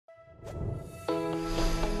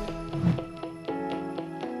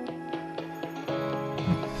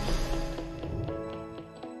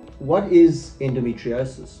what is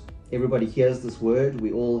endometriosis? Everybody hears this word.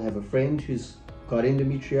 We all have a friend who's got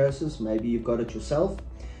endometriosis. Maybe you've got it yourself.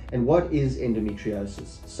 And what is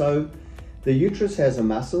endometriosis? So the uterus has a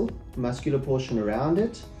muscular portion around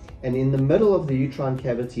it, and in the middle of the uterine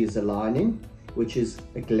cavity is a lining, which is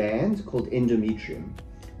a gland called endometrium.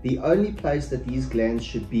 The only place that these glands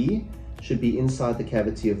should be inside the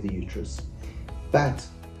cavity of the uterus. But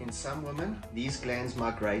in some women, these glands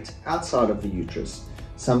migrate outside of the uterus.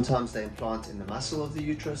 Sometimes they implant in the muscle of the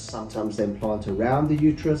uterus, sometimes they implant around the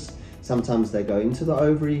uterus, sometimes they go into the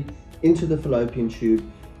ovary, into the fallopian tube,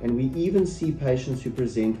 and we even see patients who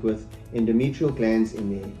present with endometrial glands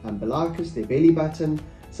in their umbilicus, their belly button,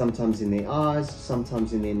 sometimes in their eyes,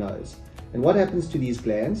 sometimes in their nose. And what happens to these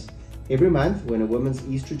glands? Every month when a woman's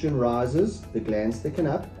estrogen rises, the glands thicken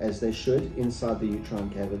up, as they should, inside the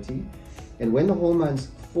uterine cavity. And when the hormones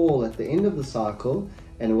fall at the end of the cycle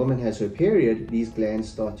and a woman has her period, these glands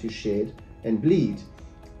start to shed and bleed.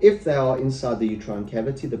 If they are inside the uterine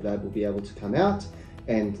cavity, the blood will be able to come out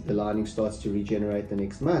and the lining starts to regenerate the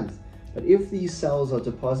next month. But if these cells are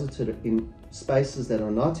deposited in spaces that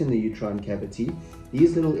are not in the uterine cavity,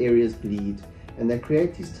 these little areas bleed and they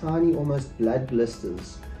create these tiny, almost blood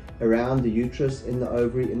blisters around the uterus, in the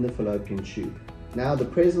ovary, in the fallopian tube. Now, the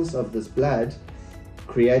presence of this blood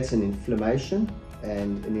creates an inflammation,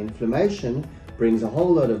 and an inflammation brings a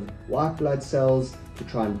whole lot of white blood cells to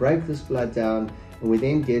try and break this blood down, and we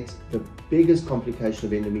then get the biggest complication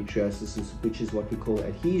of endometriosis, which is what we call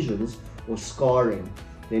adhesions or scarring.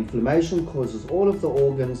 The inflammation causes all of the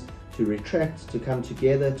organs to retract, to come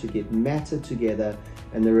together, to get matted together,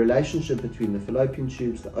 and the relationship between the fallopian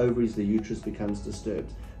tubes, the ovaries, the uterus becomes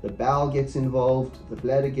disturbed. The bowel gets involved, the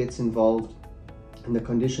bladder gets involved, and the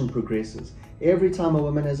condition progresses. Every time a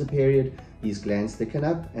woman has a period, these glands thicken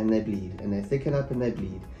up and they bleed, and they thicken up and they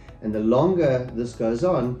bleed. And the longer this goes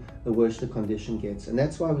on, the worse the condition gets. And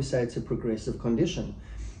that's why we say it's a progressive condition,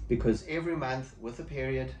 because every month with a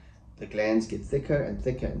period, the glands get thicker and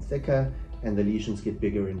thicker and thicker, and the lesions get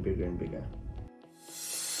bigger and bigger and bigger.